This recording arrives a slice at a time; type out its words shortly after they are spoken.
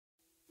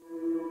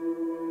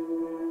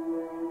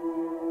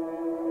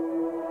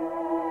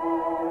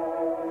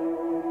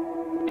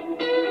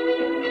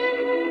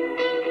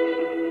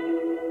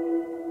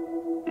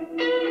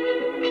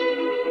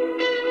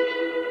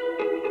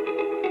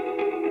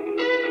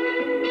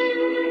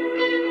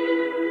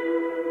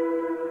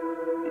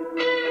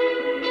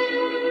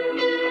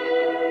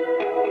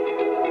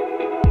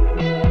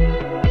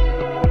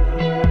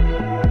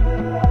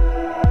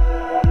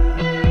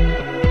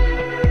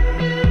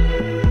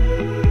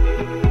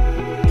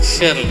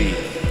Shirley,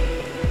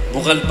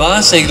 bukal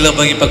ba sa iyong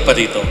labang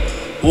ipagparito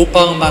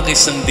upang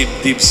makisang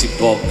dibdib si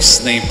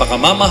Box na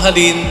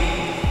ipakamamahalin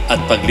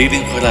at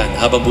paglilingkuran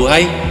habang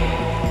buhay?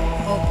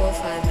 Opo,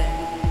 Father.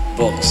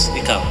 Box,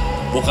 ikaw,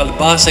 bukal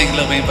ba sa iyong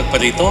labang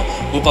ipagparito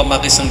upang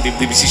makisang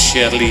dibdib si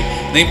Shirley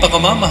na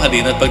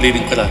ipakamamahalin at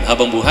paglilingkuran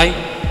habang buhay?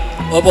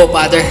 Opo,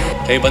 Father.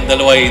 Kayo bang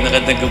dalawa ay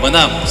nakandang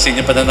gumanap sa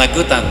inyong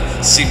pananagutan,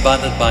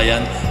 simbahan at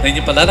bayan na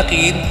inyong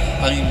palalakiin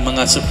ang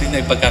mga supli na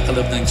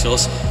ipagkakalob ng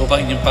Diyos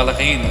upang inyong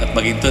palakiin at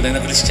maging tunay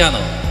na Kristiyano?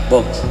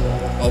 Box.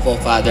 Opo,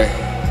 Father.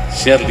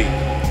 Shirley.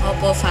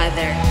 Opo,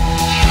 Father.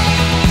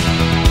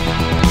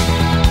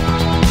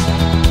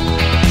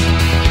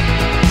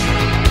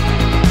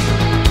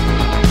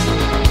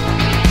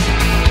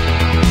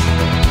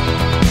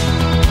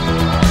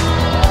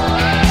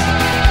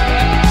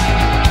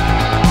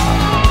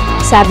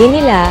 Sabi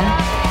nila,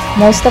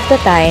 most of the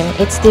time,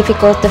 it's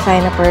difficult to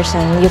find a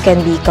person you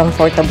can be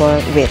comfortable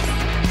with.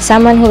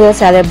 Someone who will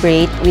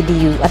celebrate with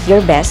you at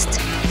your best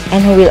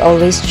and who will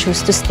always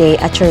choose to stay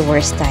at your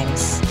worst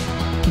times.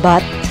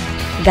 But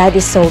God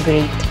is so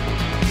great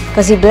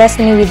because He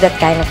blessed me with that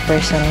kind of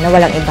person na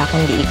walang iba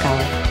kundi ikaw.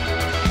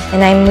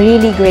 And I'm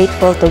really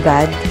grateful to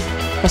God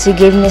because He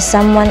gave me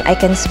someone I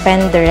can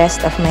spend the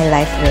rest of my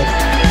life with.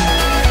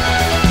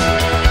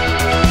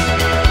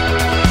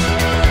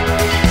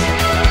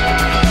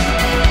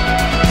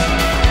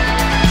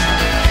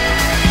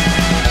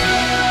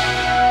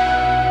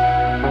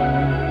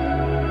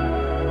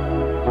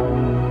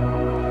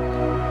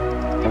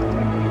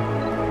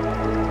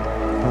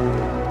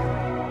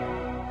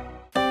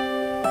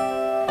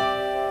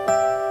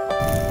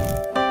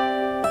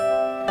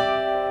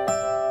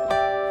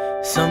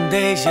 Some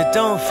days you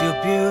don't feel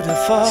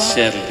beautiful.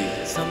 Shirley,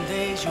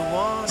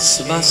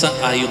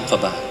 sumasang-ayon ka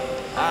ba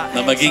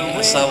na maging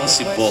asawa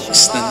si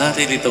Box na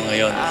naririto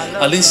ngayon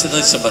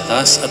alinsunod sa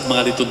batas at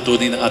mga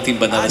lituntunin ng ating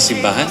banal na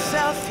simbahan?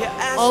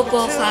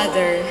 Opo,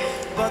 Father.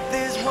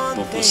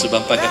 Pupuso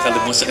bang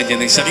pagkakalam mo sa kanya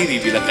ng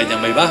sarili bilang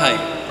kanyang may bahay?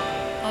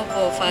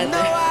 Opo,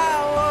 Father.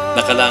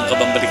 Nakalaan ka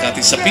bang balik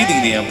natin sa piling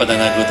niya ang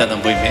pananagutan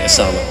ng boy may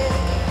asawa?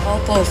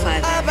 Opo,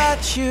 Father.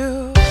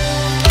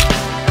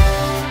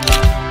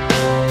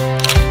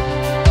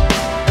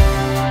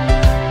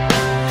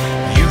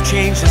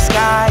 Change the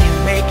sky and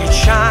make it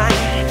shine.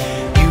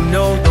 You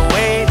know the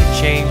way to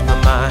change my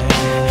mind.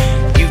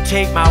 You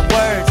take my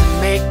words and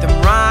make them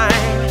rhyme.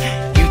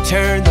 You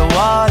turn the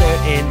water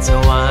into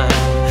wine.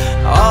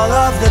 All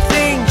of the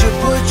things you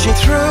put you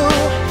through,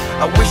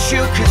 I wish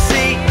you could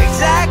see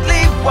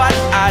exactly what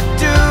I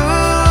do.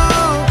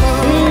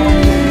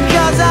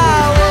 'Cause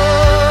I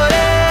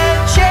wouldn't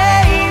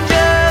change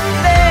a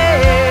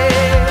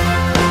thing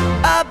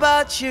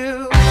about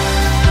you.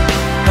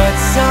 But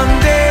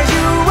someday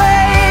you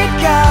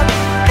wake up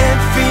and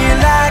feel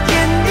like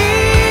you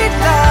need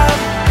love.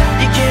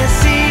 You can't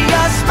see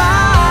a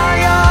smile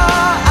in your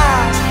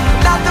eyes,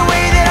 not the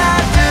way that I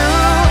do.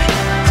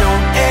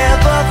 Don't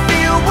ever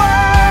feel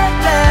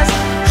worthless,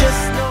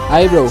 just know.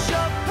 Hi bro,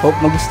 hope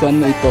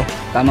magustuhan mo ito.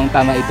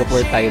 Tamang-tama ito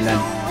for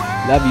Thailand.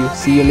 Love you,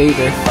 see you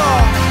later.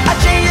 I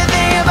change the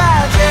thing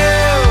about you.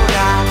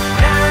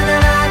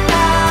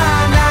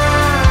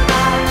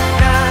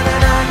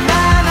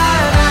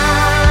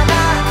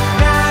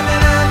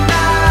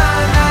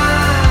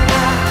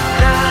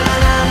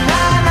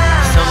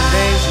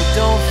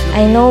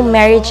 I know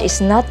marriage is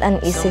not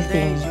an easy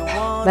thing,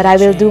 but I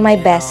will do my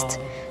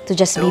best to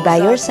just be by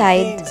your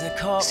side,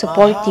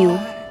 support you,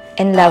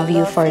 and love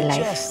you for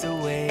life.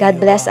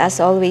 God bless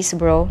us always,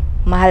 bro.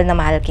 Mahal na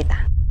mahal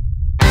kita.